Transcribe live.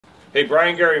Hey,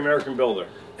 Brian Gary, American Builder.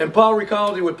 And Paul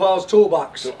Ricaldi with Paul's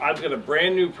Toolbox. So I've got a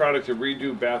brand new product to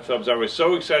redo bathtubs. I was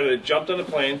so excited, I jumped on a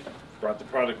plane, brought the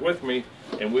product with me,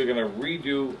 and we're gonna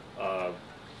redo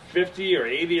 50 or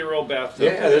 80-year-old bathtub.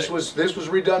 Yeah, this was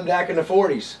redone back in the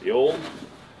 40s. The old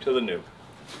to the new.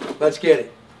 Let's get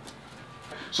it.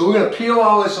 So we're gonna peel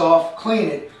all this off, clean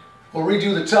it, we'll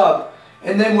redo the tub,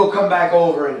 and then we'll come back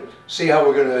over and see how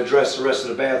we're gonna address the rest of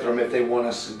the bathroom if they want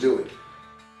us to do it.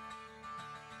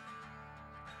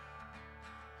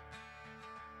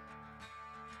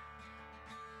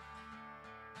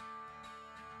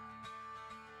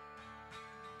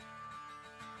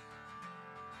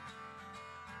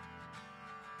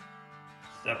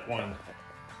 Step one,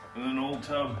 in an old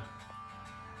tub,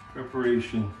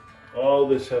 preparation. All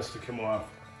this has to come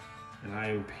off, and I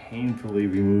am painfully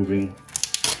removing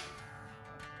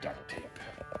duct tape.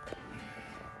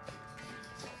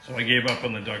 So I gave up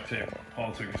on the duct tape.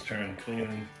 Paul took his turn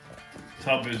cleaning. The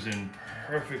tub is in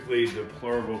perfectly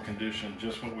deplorable condition,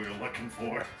 just what we were looking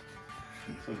for.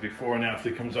 So before and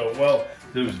after comes out, well,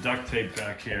 there's duct tape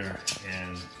back here,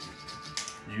 and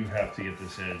you have to get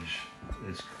this edge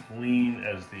as clean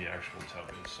as the actual tub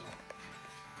is. So,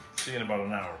 see you in about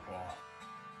an hour, Paul.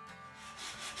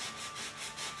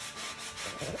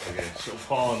 Okay, so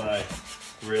Paul and I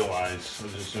realized,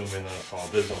 let's just zoom in on Paul.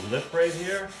 There's a lip right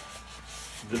here.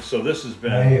 So this has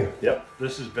been, right here. Yep,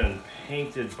 this has been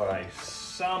painted by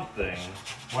something.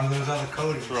 One of those other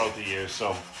coatings. Throughout the years.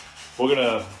 So we're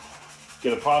gonna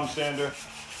get a palm sander.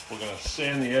 We're gonna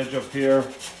sand the edge up here.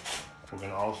 We're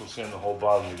going to also sand the whole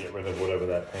bottom to get rid of whatever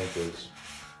that paint is.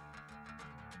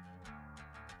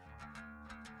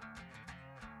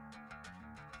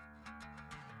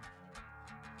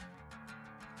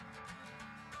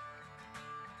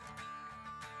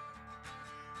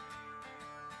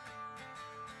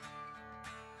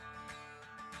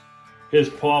 Here's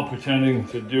Paul pretending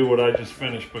to do what I just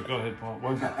finished, but go ahead, Paul. Go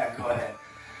ahead.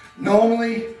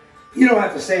 Normally, you don't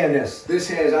have to sand this. This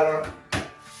has,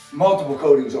 multiple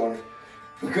coatings on it.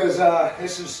 Because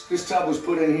this tub was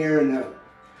put in here in the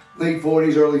late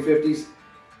 40s, early 50s,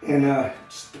 and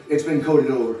it's been coated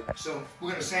over. So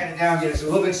we're gonna sand it down, get it a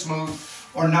little bit smooth,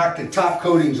 or knock the top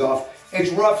coatings off.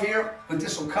 It's rough here, but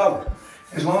this will cover.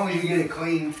 As long as you get it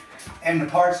clean, and the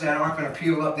parts that aren't gonna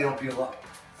peel up, they don't peel up.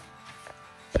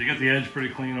 So you got the edge pretty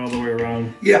clean all the way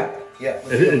around? Yeah.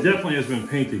 It definitely has been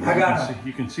painted.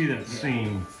 You can see that yeah.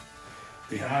 seam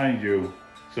behind you.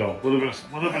 So a little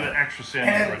bit of extra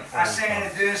sand. And I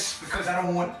sanded this because I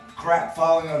don't want crap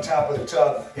falling on top of the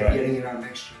tub and getting in our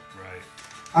mixture. Right.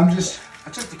 I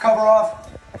took the cover off.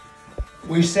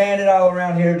 We sanded all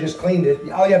around here, just cleaned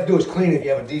it. All you have to do is clean it if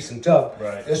you have a decent tub.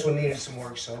 Right. This one needed some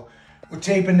work, so we're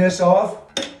taping this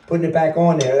off, putting it back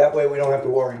on there. That way we don't have to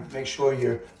worry. Make sure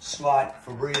your slot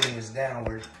for breathing is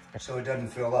downward so it doesn't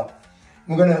fill up.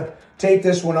 We're gonna tape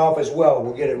this one off as well.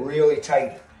 We'll get it really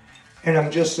tight. And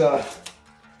I'm just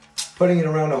putting it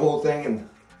around the whole thing, and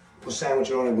we'll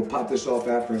sandwich it on it. We'll pop this off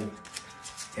after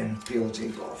and peel the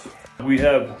tape off. We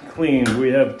have cleaned, we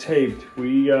have taped,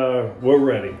 we're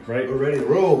ready, right? We're ready to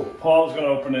roll. Paul's gonna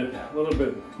open it a little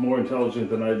bit more intelligent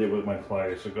than I did with my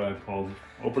pliers, so go ahead, Paul,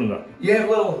 open it up. You have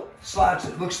little slots.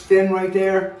 It looks thin right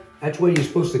there. That's where you're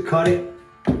supposed to cut it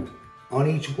on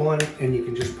each one, and you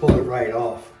can just pull it right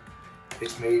off.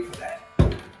 It's made for that.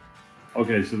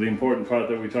 Okay, so the important part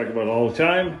that we talk about all the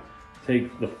time,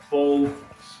 take the full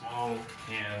small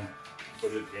can,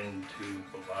 put it into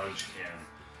the large can.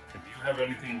 If you have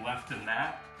anything left in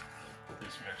that,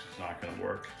 this mix is not going to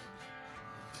work.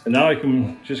 And now I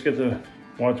can just get to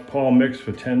watch Paul mix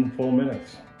for 10 full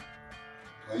minutes.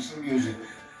 Play some music.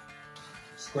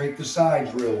 Scrape the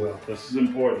sides real well. This is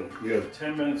important. You have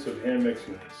 10 minutes of hand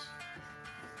mixing this.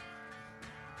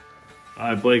 All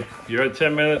right, Blake, you're at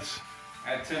 10 minutes.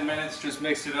 At 10 minutes, just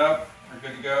mixed it up. We're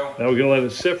good to go. Now we're gonna let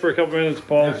it sit for a couple minutes.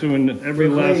 Paul's doing every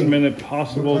last minute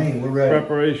possible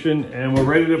preparation, and we're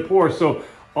ready to pour. So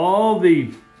all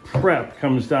the prep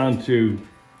comes down to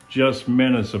just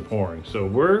minutes of pouring. So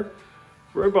we're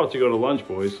about to go to lunch,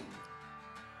 boys.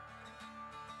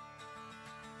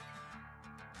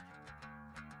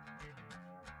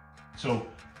 So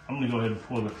I'm gonna go ahead and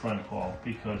pour the front, Paul,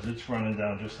 because it's running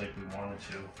down just like we wanted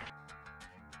to.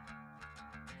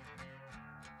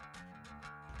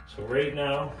 So right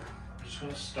now, I'm just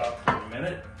gonna stop for a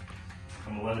minute.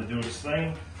 I'm gonna let it do its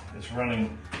thing. It's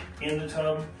running in the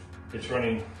tub. It's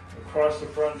running across the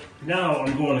front. Now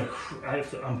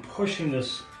I'm pushing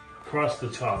this across the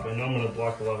top. I know I'm gonna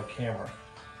block a lot of camera,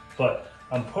 but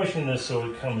I'm pushing this so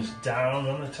it comes down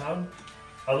on the tub.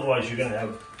 Otherwise, you're gonna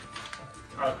have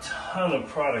a ton of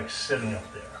product sitting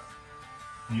up there.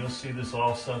 And you'll see this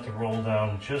all start to roll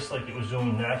down just like it was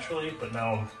doing naturally, but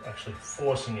now I'm actually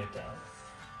forcing it down.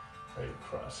 Right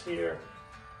across here.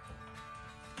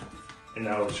 And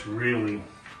now it's really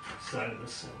starting to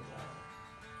settle down.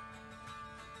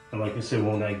 And like I said,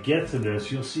 when I get to this,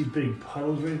 you'll see big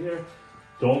puddles right here.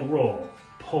 Don't roll,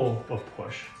 pull or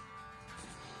push.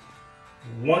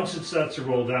 Once it starts to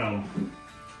roll down,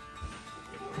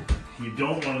 you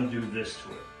don't want to do this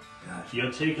to it. Gotcha.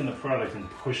 You're taking the product and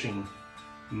pushing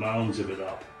mounds of it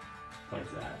up like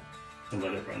that and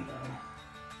let it run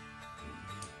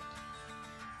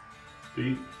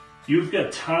down. You've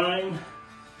got time.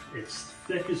 It's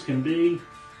thick as can be.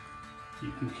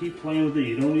 You can keep playing with it.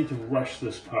 You don't need to rush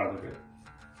this part of it.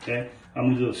 Okay? I'm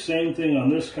going to do the same thing on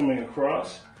this coming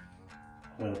across.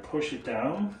 I'm going to push it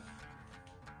down.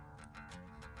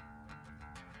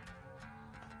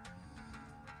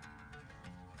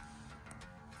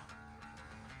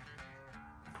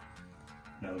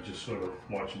 Now just sort of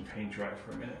watching paint dry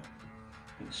for a minute.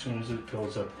 As soon as it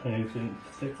builds up anything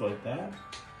thick like that,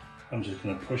 I'm just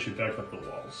going to push it back up the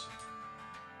walls.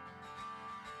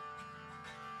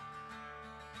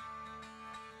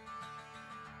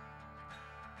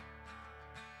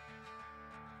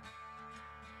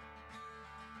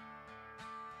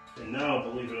 And now,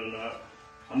 believe it or not,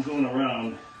 I'm going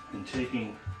around and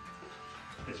taking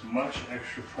as much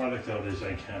extra product out as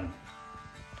I can.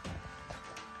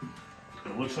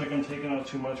 It looks like I'm taking out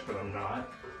too much, but I'm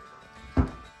not.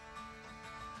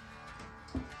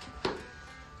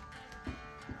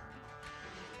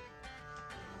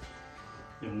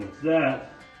 And with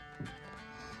that,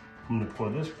 I'm going to pour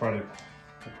this product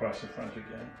across the front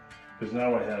again, because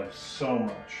now I have so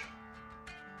much.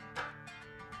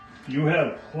 You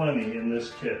have plenty in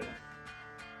this kit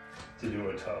to do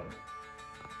a tub.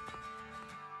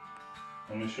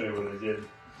 Let me show you what I did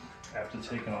after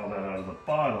taking all that out of the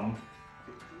bottom.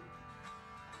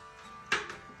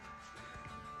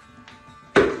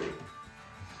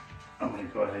 I'm going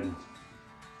to go ahead and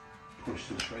push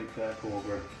this right back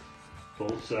over,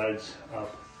 both sides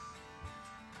up.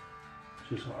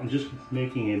 I'm just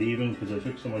making it even because I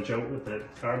took so much out with that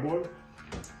cardboard.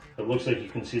 It looks like you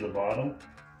can see the bottom.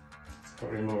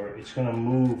 But remember, it's going to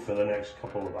move for the next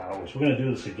couple of hours. We're going to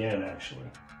do this again, actually.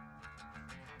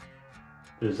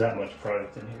 There's that much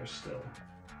product in here still.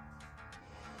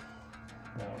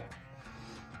 Now,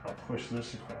 I'll push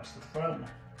this across the front.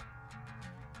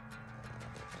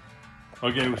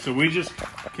 Okay, so we just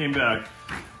came back.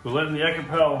 We're letting the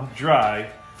Ekopel dry,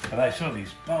 and I saw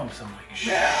these bumps. I'm like,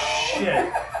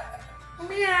 shit.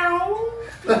 Meow.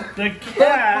 The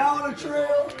cat.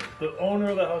 The owner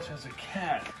of the house has a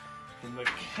cat. And the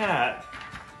cat,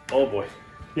 oh boy.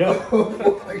 Yeah.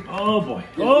 Oh boy.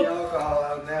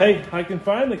 Oh. Hey, I can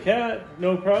find the cat,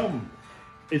 no problem.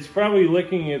 It's probably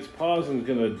licking its paws and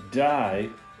gonna die.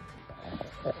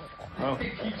 Oh.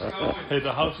 Hey,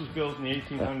 the house was built in the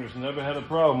 1800s, never had a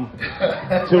problem.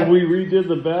 Till we redid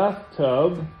the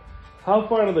bathtub. How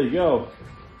far do they go?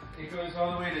 It goes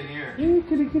all the way to here. Kitty,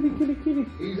 kitty, kitty, kitty.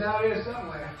 He's out here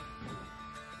somewhere.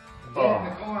 Oh. In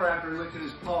the corner after licking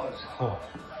his paws. Oh.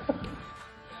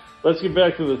 Let's get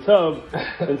back to the tub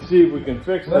and see if we can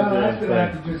fix that damn thing. Well, that's gonna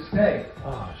have to just stay.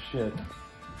 Oh shit.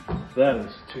 That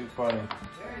is too funny.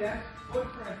 Hey, that's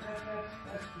footprint.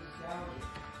 That's nostalgia.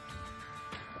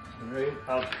 Right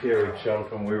up here it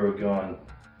jumped when we were gone.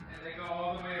 And they go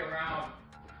all the way around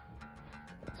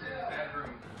to the bedroom.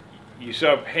 You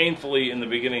saw painfully in the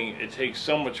beginning, it takes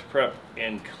so much prep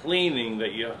and cleaning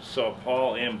that you saw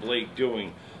Paul and Blake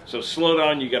doing. So slow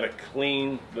down, you gotta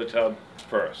clean the tub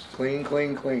first. Clean,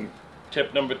 clean, clean.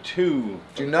 Tip number 2.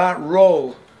 Do not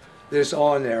roll this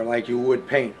on there like you would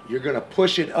paint. You're gonna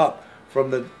push it up.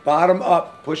 From the bottom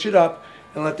up, push it up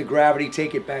and let the gravity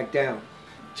take it back down.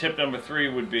 Tip number 3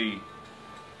 would be,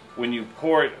 when you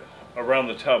pour it around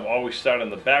the tub, always start on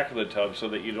the back of the tub so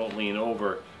that you don't lean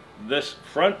over this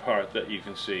front part that you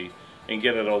can see and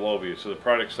get it all over you. So the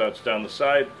product starts down the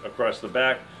side, across the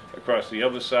back, across the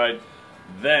other side,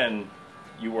 then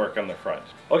you work on the front.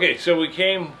 Okay, so we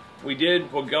came, we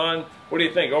did, we're gone. What do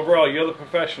you think? Overall, you're the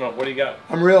professional. What do you got?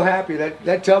 I'm real happy.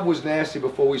 That tub was nasty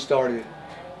before we started it.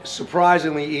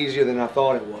 Surprisingly easier than I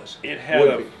thought it was. It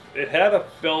had a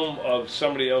film of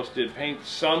somebody else did paint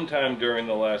sometime during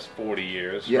the last 40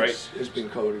 years, yes, right? Yes, it's been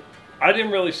coated. I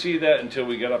didn't really see that until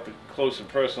we got up close and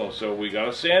personal. So we got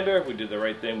a sander, we did the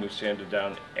right thing, we sanded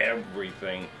down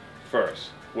everything first,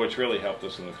 which really helped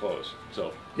us in the close.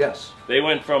 So yes, they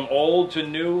went from old to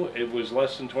new. It was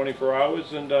less than 24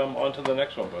 hours, and on to the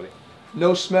next one, buddy.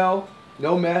 No smell,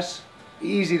 no mess,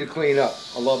 Easy to clean up.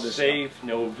 I love this Safe,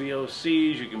 no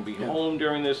VOCs. You can be home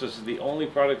during this. This is the only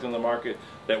product in the market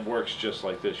that works just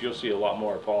like this. You'll see a lot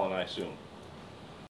more at Paul and I soon.